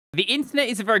The internet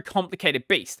is a very complicated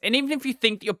beast, and even if you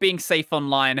think that you're being safe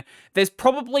online, there's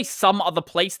probably some other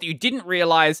place that you didn't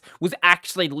realize was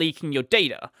actually leaking your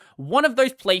data. One of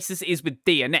those places is with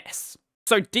DNS.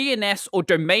 So DNS, or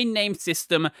domain name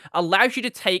system, allows you to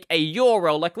take a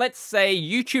URL, like let's say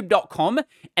youtube.com,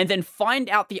 and then find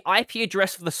out the IP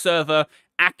address for the server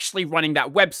actually running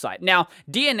that website. Now,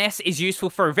 DNS is useful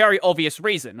for a very obvious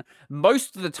reason.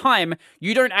 Most of the time,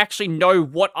 you don't actually know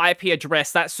what IP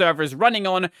address that server is running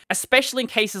on, especially in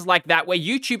cases like that where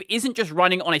YouTube isn't just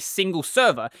running on a single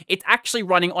server, it's actually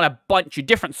running on a bunch of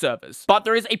different servers. But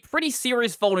there is a pretty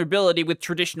serious vulnerability with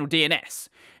traditional DNS.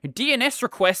 DNS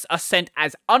requests are sent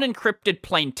as unencrypted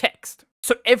plain text.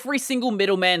 So every single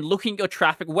middleman looking at your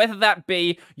traffic, whether that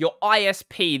be your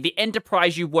ISP, the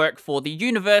enterprise you work for, the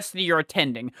university you're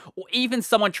attending, or even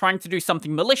someone trying to do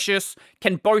something malicious,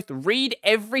 can both read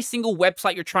every single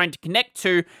website you're trying to connect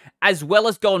to, as well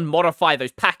as go and modify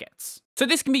those packets. So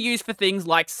this can be used for things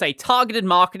like, say, targeted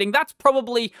marketing. That's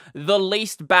probably the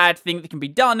least bad thing that can be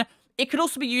done. It could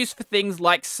also be used for things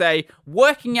like, say,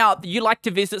 working out that you like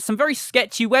to visit some very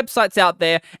sketchy websites out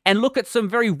there and look at some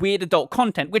very weird adult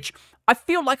content, which I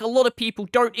feel like a lot of people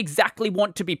don't exactly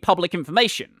want to be public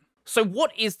information. So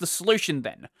what is the solution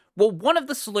then? Well, one of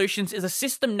the solutions is a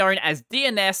system known as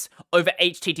DNS over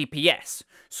HTTPS.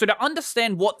 So to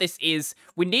understand what this is,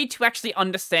 we need to actually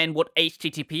understand what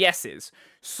HTTPS is.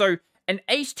 So an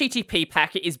HTTP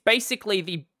packet is basically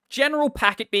the general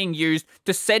packet being used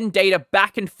to send data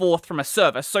back and forth from a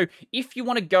server. So if you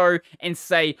want to go and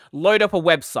say, load up a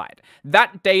website,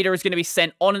 that data is going to be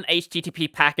sent on an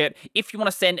HTTP packet. If you want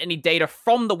to send any data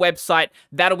from the website,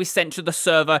 that'll be sent to the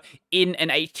server in an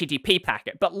HTTP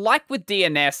packet. But like with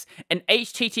DNS, an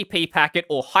HTTP packet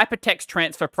or hypertext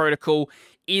transfer protocol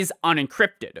is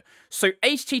unencrypted. So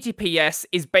HTTPS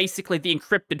is basically the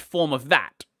encrypted form of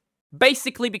that.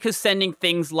 Basically because sending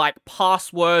things like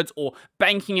passwords or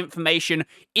banking information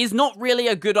is not really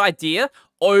a good idea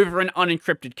over an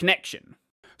unencrypted connection.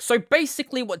 So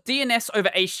basically what DNS over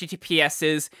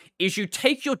HTTPS is you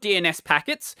take your DNS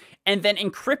packets and then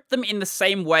encrypt them in the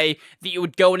same way that you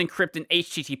would go and encrypt an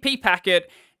HTTP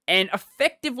packet, and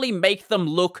effectively make them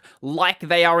look like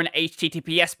they are an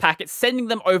HTTPS packet, sending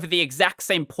them over the exact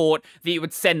same port that you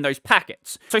would send those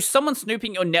packets. So someone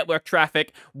snooping your network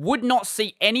traffic would not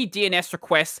see any DNS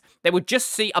requests, they would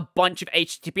just see a bunch of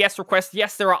HTTPS requests.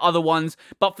 Yes, there are other ones,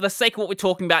 but for the sake of what we're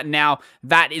talking about now,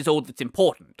 that is all that's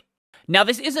important. Now,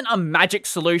 this isn't a magic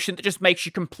solution that just makes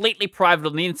you completely private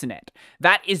on the internet.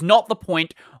 That is not the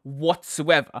point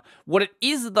whatsoever. What it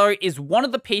is, though, is one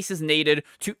of the pieces needed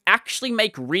to actually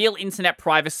make real internet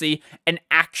privacy an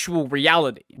actual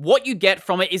reality. What you get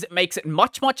from it is it makes it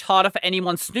much, much harder for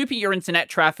anyone snooping your internet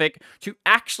traffic to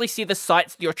actually see the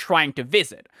sites that you're trying to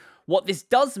visit. What this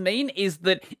does mean is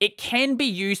that it can be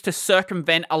used to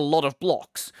circumvent a lot of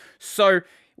blocks. So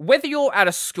whether you're at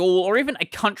a school or even a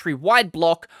countrywide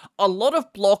block, a lot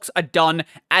of blocks are done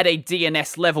at a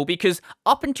DNS level because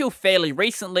up until fairly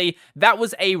recently, that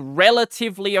was a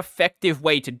relatively effective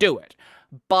way to do it.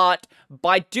 But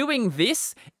by doing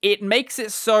this, it makes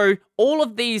it so all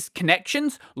of these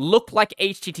connections look like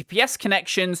HTTPS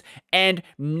connections and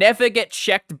never get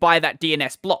checked by that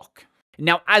DNS block.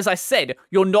 Now, as I said,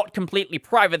 you're not completely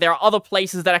private. There are other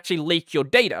places that actually leak your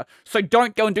data. So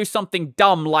don't go and do something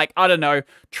dumb like, I don't know,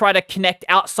 try to connect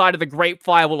outside of the Great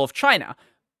Firewall of China.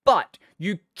 But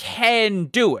you can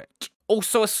do it.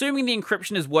 Also, assuming the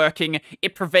encryption is working,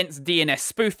 it prevents DNS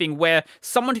spoofing, where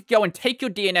someone could go and take your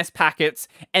DNS packets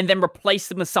and then replace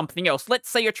them with something else. Let's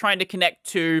say you're trying to connect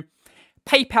to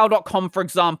PayPal.com, for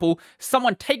example.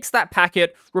 Someone takes that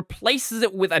packet, replaces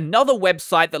it with another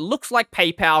website that looks like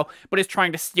PayPal, but is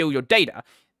trying to steal your data.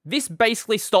 This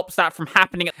basically stops that from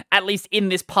happening, at least in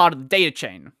this part of the data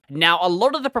chain. Now, a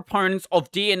lot of the proponents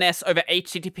of DNS over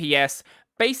HTTPS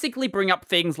basically bring up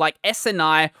things like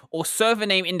SNI, or server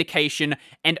name indication,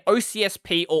 and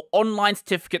OCSP, or online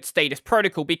certificate status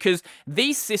protocol, because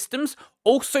these systems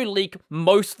also leak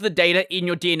most of the data in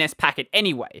your DNS packet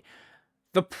anyway.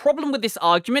 The problem with this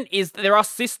argument is that there are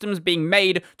systems being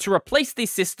made to replace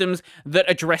these systems that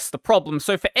address the problem.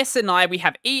 So for SNI, we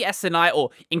have eSNI, or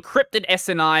encrypted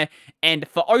SNI, and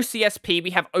for OCSP,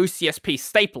 we have OCSP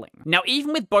stapling. Now,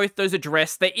 even with both those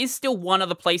addressed, there is still one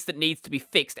other place that needs to be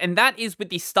fixed, and that is with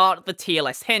the start of the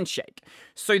TLS handshake.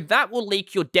 So that will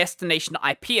leak your destination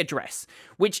IP address,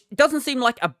 which doesn't seem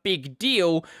like a big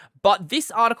deal, but this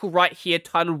article right here,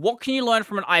 titled "What Can You Learn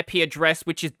from an IP Address?",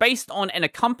 which is based on an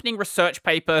accompanying research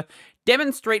paper,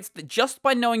 demonstrates that just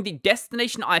by knowing the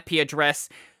destination IP address,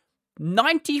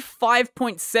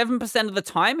 95.7% of the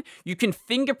time, you can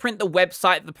fingerprint the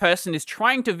website the person is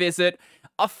trying to visit,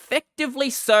 effectively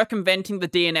circumventing the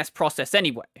DNS process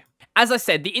anyway. As I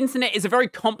said, the internet is a very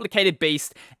complicated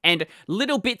beast, and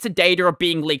little bits of data are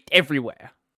being leaked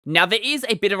everywhere. Now, there is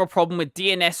a bit of a problem with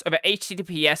DNS over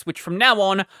HTTPS, which from now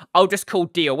on, I'll just call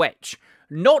DOH.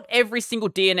 Not every single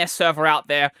DNS server out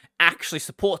there actually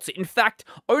supports it. In fact,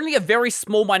 only a very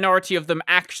small minority of them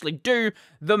actually do.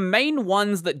 The main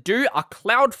ones that do are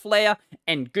Cloudflare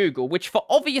and Google, which for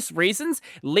obvious reasons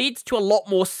leads to a lot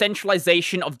more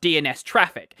centralization of DNS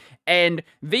traffic. And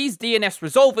these DNS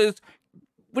resolvers,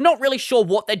 we're not really sure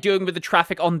what they're doing with the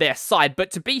traffic on their side,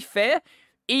 but to be fair,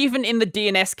 even in the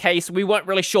DNS case, we weren't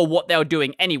really sure what they were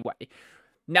doing anyway.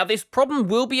 Now, this problem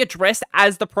will be addressed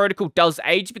as the protocol does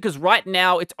age, because right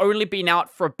now it's only been out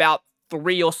for about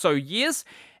 3 or so years,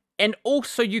 and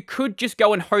also you could just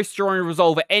go and host your own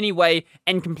resolver anyway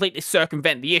and completely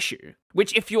circumvent the issue.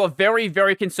 Which, if you are very,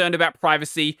 very concerned about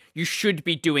privacy, you should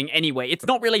be doing anyway. It's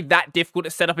not really that difficult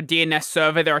to set up a DNS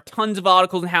server. There are tons of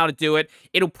articles on how to do it.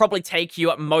 It'll probably take you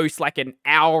at most like an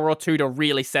hour or two to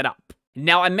really set up.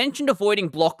 Now, I mentioned avoiding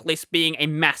block lists being a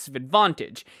massive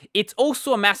advantage. It's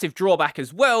also a massive drawback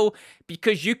as well,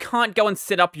 because you can't go and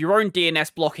set up your own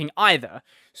DNS blocking either.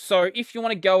 So if you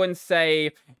want to go and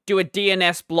say, do a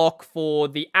DNS block for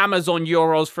the Amazon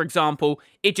URLs, for example,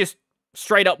 it just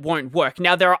straight up won't work.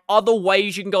 Now, there are other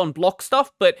ways you can go and block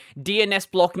stuff, but DNS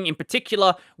blocking in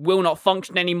particular will not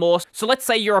function anymore. So let's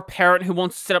say you're a parent who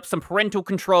wants to set up some parental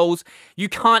controls. You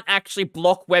can't actually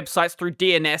block websites through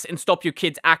DNS and stop your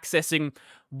kids accessing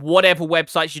whatever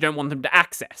websites you don't want them to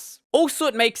access. Also,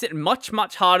 it makes it much,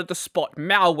 much harder to spot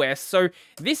malware. So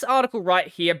this article right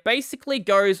here basically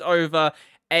goes over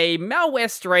a malware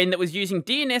strain that was using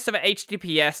DNS over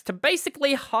HTTPS to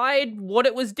basically hide what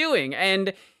it was doing.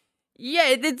 And yeah,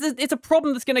 it's a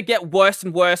problem that's going to get worse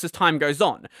and worse as time goes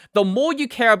on. The more you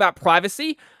care about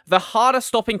privacy, the harder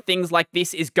stopping things like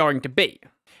this is going to be.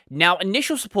 Now,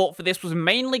 initial support for this was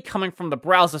mainly coming from the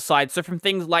browser side, so from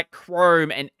things like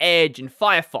Chrome and Edge and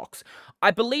Firefox. I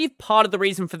believe part of the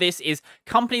reason for this is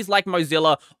companies like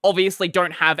Mozilla obviously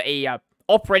don't have a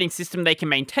operating system they can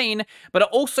maintain, but it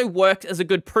also works as a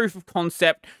good proof of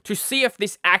concept to see if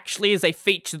this actually is a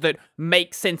feature that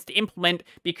makes sense to implement,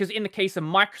 because in the case of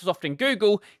Microsoft and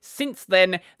Google, since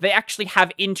then, they actually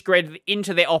have integrated it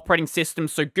into their operating system,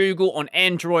 so Google on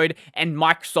Android and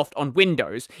Microsoft on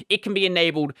Windows. It can be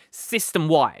enabled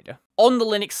system-wide. On the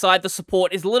Linux side, the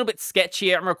support is a little bit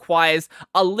sketchier and requires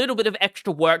a little bit of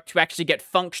extra work to actually get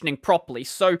functioning properly.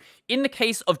 So, in the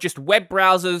case of just web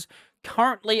browsers,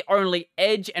 currently only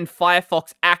Edge and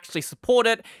Firefox actually support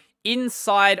it.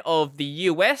 Inside of the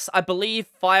US, I believe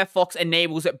Firefox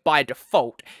enables it by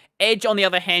default. Edge, on the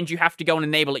other hand, you have to go and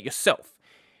enable it yourself.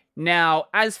 Now,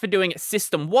 as for doing it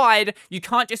system-wide, you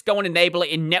can't just go and enable it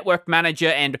in Network Manager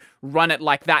and run it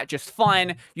like that just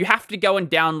fine. You have to go and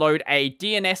download a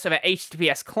DNS over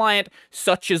HTTPS client,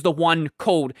 such as the one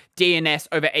called DNS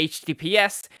over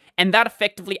HTTPS, and that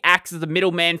effectively acts as a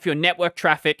middleman for your network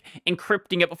traffic,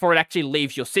 encrypting it before it actually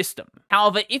leaves your system.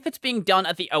 However, if it's being done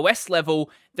at the OS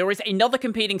level, there is another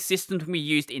competing system to be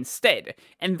used instead,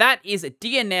 and that is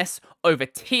DNS over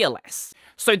TLS.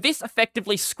 So this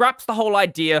effectively scraps the whole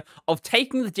idea of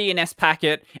taking the DNS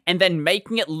packet and then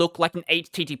making it look like an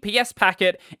HTTPS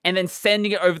packet and then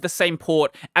sending it over the same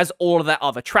port as all of that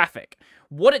other traffic.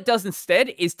 What it does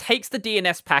instead is takes the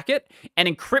DNS packet and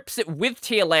encrypts it with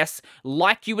TLS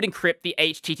like you would encrypt the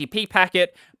HTTP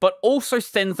packet, but also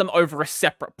sends them over a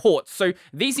separate port. So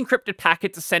these encrypted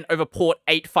packets are sent over port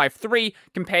 853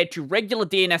 compared to regular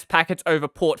DNS packets over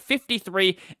port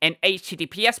 53 and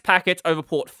HTTPS packets over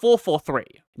port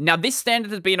 443. Now, this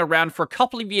standard has been around for a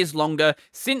couple of years longer,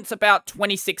 since about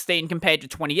 2016 compared to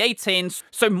 2018,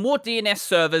 so more DNS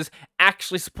servers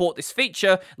actually support this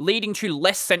feature, leading to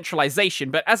less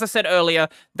centralization. But as I said earlier,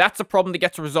 that's a problem that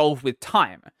gets resolved with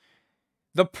time.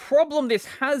 The problem this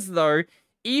has, though,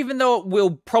 even though it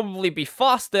will probably be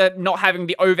faster not having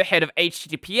the overhead of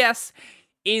HTTPS,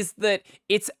 is that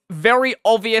it's very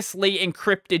obviously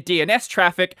encrypted DNS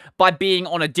traffic by being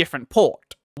on a different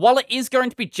port. While it is going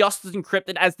to be just as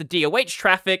encrypted as the DOH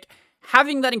traffic,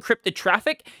 having that encrypted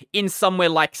traffic in somewhere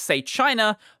like, say,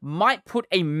 China might put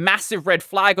a massive red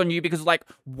flag on you because, like,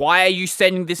 why are you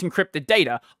sending this encrypted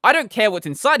data? I don't care what's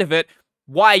inside of it.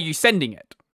 Why are you sending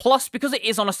it? Plus, because it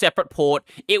is on a separate port,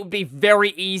 it would be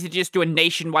very easy to just do a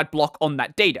nationwide block on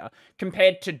that data,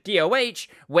 compared to DOH,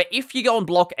 where if you go and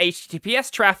block HTTPS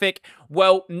traffic,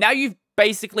 well, now you've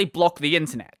basically blocked the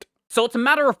internet. So it's a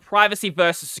matter of privacy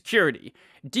versus security.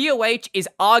 DOH is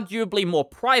arguably more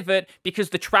private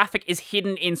because the traffic is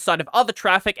hidden inside of other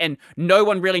traffic and no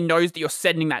one really knows that you're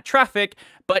sending that traffic,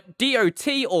 but DOT,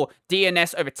 or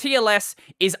DNS over TLS,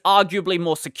 is arguably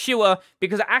more secure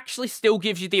because it actually still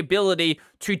gives you the ability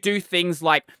to do things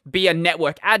like be a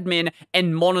network admin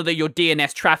and monitor your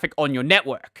DNS traffic on your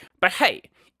network. But hey,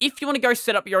 if you want to go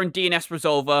set up your own DNS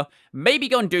resolver, maybe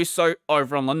go and do so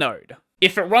over on Linode.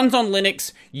 If it runs on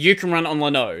Linux, you can run on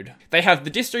Linode. They have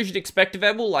the distros you'd expect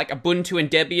available, like Ubuntu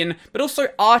and Debian, but also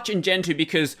Arch and Gentoo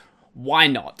because why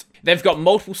not? They've got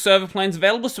multiple server plans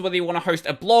available, so whether you want to host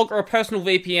a blog or a personal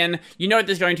VPN, you know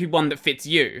there's going to be one that fits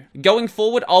you. Going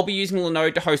forward, I'll be using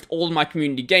Linode to host all of my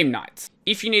community game nights.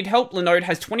 If you need help, Linode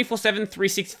has 24/7,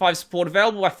 365 support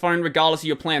available by phone regardless of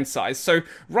your plan size. So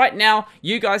right now,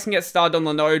 you guys can get started on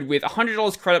Linode with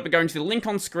 $100 credit by going to the link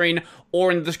on screen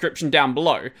or in the description down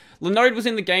below. Linode was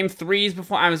in the game 3 years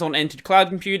before Amazon entered cloud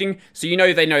computing, so you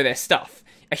know they know their stuff.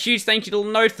 A huge thank you to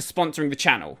Linode for sponsoring the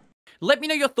channel. Let me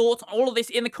know your thoughts on all of this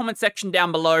in the comment section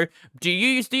down below. Do you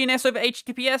use DNS over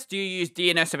HTTPS? Do you use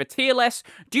DNS over TLS?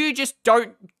 Do you just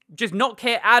not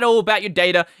care at all about your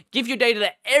data? Give your data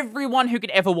to everyone who could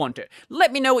ever want it.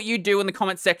 Let me know what you do in the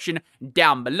comment section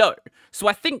down below. So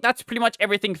I think that's pretty much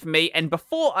everything for me, and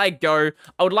before I go,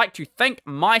 I would like to thank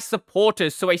my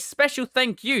supporters. So a special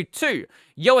thank you to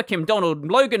Joachim, Donald,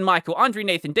 Logan, Michael, Andre,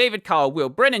 Nathan, David, Carl, Will,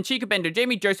 Brennan, Chica Bender,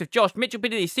 Jamie, Joseph, Josh, Mitchell,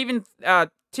 Biddy, Stephen,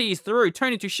 Tease through,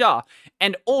 Tony Tushar,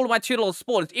 and all of my $2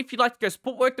 supporters. If you'd like to go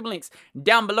support work, the links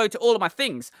down below to all of my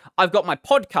things. I've got my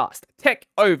podcast, Tech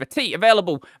Over Tea,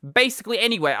 available basically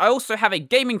anywhere. I also have a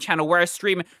gaming channel where I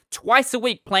stream twice a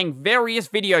week playing various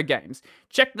video games.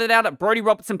 Check that out at Brodie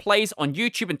Robertson Plays on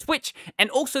YouTube and Twitch, and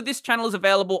also this channel is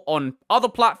available on other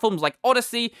platforms like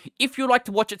Odysee if you'd like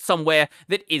to watch it somewhere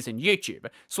that isn't YouTube.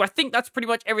 So I think that's pretty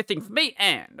much everything for me,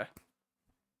 and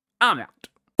I'm out.